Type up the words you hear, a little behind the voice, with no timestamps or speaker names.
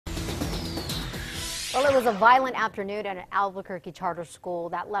Well, it was a violent afternoon at an Albuquerque charter school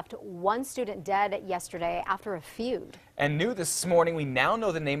that left one student dead yesterday after a feud. And new this morning, we now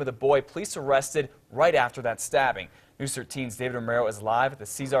know the name of the boy police arrested right after that stabbing. News 13's David Romero is live at the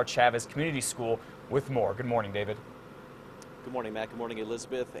Cesar Chavez Community School with more. Good morning, David. Good morning, Matt. Good morning,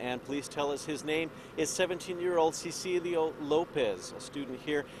 Elizabeth. And police tell us his name is 17-year-old Cecilio Lopez, a student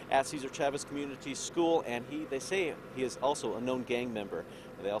here at Cesar Chavez Community School, and they say he is also a known gang member.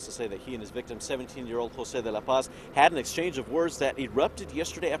 They also say that he and his victim, 17-year-old Jose de la Paz, had an exchange of words that erupted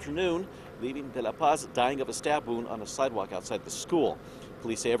yesterday afternoon, leaving de la Paz dying of a stab wound on a sidewalk outside the school.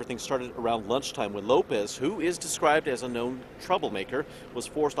 Police say everything started around lunchtime when Lopez, who is described as a known troublemaker, was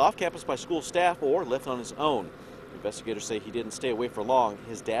forced off campus by school staff or left on his own. Investigators say he didn't stay away for long.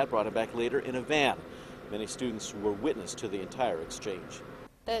 His dad brought him back later in a van. Many students were witness to the entire exchange.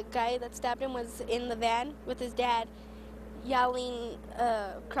 The guy that stabbed him was in the van with his dad, yelling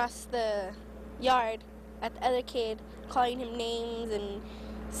across the yard at the other kid, calling him names and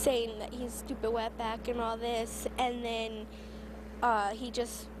saying that he's a stupid wetback and all this. And then he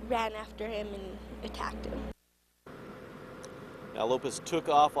just ran after him and attacked him. Now, Lopez took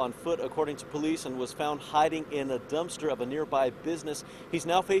off on foot, according to police, and was found hiding in a dumpster of a nearby business. He's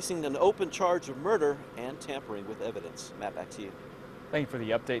now facing an open charge of murder and tampering with evidence. Matt, back to you. Thank you for the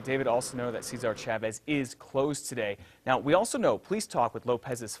update, David. Also know that Cesar Chavez is closed today. Now, we also know police talked with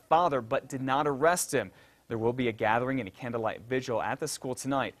Lopez's father, but did not arrest him. There will be a gathering and a candlelight vigil at the school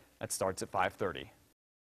tonight. That starts at 5:30.